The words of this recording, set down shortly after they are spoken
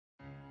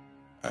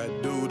I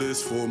do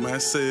this for my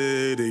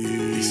city.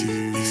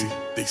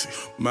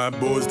 DC. My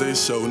boys, they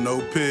show no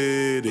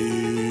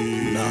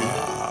pity.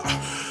 Nah,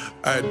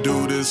 I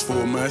do this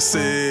for my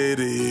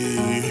city.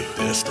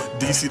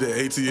 DC to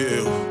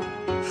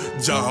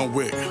ATL, John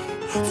Wick,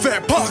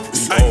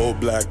 FatPocketzs. We all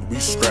black, we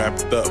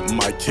strapped up,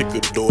 might kick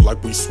a door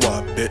like we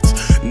swap,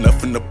 bitch.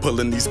 Nothing to pull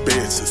in these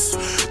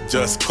bitches.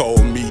 Just call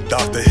me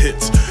Dr.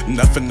 Hits.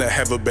 Nothing to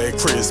have a bad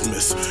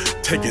Christmas.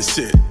 Taking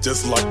shit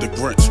just like the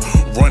Grinch.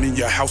 Running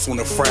your house on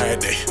a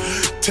Friday.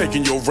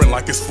 Taking your rent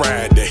like it's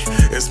Friday.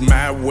 It's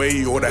my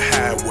way or the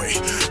highway.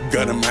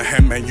 Gun in my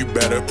hand, man, you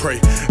better pray.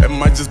 It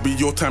might just be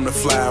your time to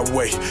fly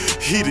away.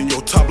 Heating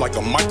your top like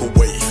a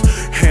microwave.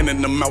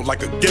 Handing them out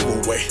like a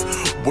giveaway.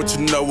 What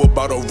you know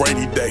about a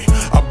rainy day?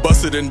 I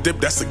busted and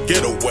dipped, that's a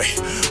getaway.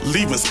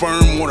 Leaving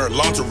sperm on her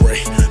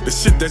lingerie. The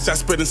shit that y'all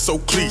spitting so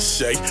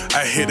cliche.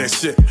 I hear that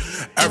shit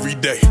every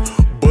day.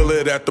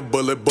 Bullet at the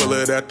bullet,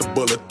 bullet at the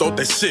bullet. Thought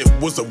that shit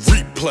was a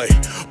replay.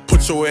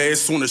 Put your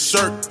ass on a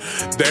shirt,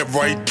 that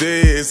right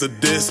there is a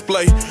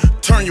display.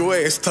 Turn your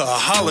ass to a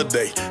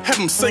holiday. Have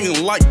them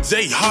singing like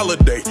Jay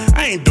Holiday.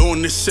 I ain't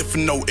doing this shit for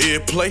no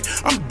airplay.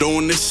 I'm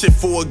doing this shit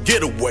for a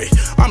getaway.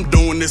 I'm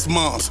doing this,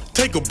 moms,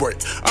 take a break.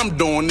 I'm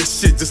doing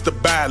this shit just to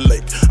buy a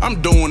lake.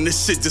 I'm doing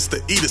this shit just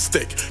to eat a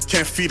steak.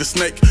 Can't feed a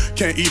snake,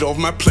 can't eat off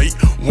my plate.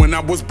 When I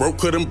was broke,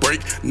 couldn't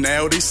break.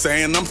 Now they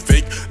saying I'm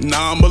fake.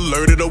 Now I'm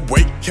alerted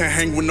awake. Can't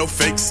hang with no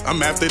fakes.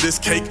 I'm after this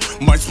cake.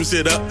 Might switch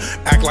it up,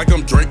 act like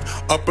I'm Drake.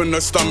 Up in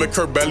the stomach,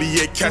 her belly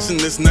ache, catching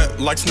this nut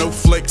like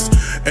snowflakes.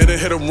 And then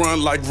hit a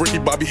run like Ricky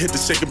Bobby hit the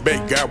shake and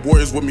bake. Got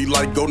warriors with me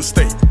like Golden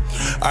State.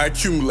 I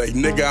accumulate,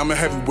 nigga, I'm a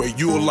heavyweight.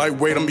 You a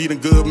lightweight, I'm eating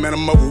good, man,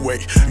 I'm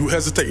overweight. You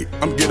hesitate,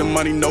 I'm getting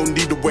money, no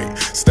need to wait.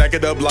 Stack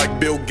it up like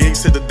Bill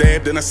Gates, hit the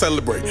dab, then I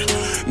celebrate.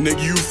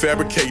 Nigga, you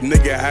fabricate,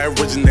 nigga, I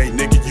originate.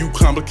 Nigga, you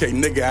complicate,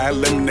 nigga, I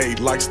eliminate.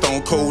 Like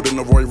Stone Cold in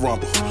the Royal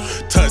Rumble.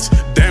 Touch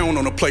down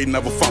on the plate,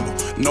 never fumble.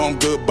 Know I'm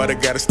good, but I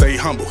gotta stay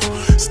humble.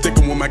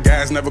 Sticking with my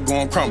guys, never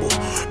gonna crumble.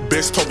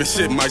 Bitch talking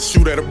shit, might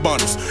shoot at her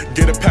bundles.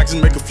 Get a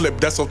package, make a flip,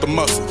 that's off the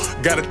muscle.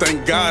 Gotta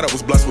thank God I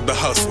was blessed with the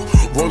hustle.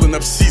 Rolling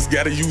up sheets,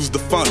 gotta use the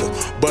funnel.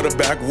 Butter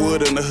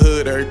backwood in the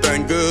hood,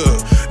 everything good.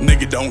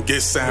 Nigga don't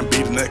get signed,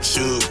 be the next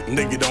shug.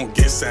 Nigga don't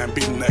get signed,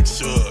 be the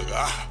next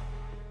shug.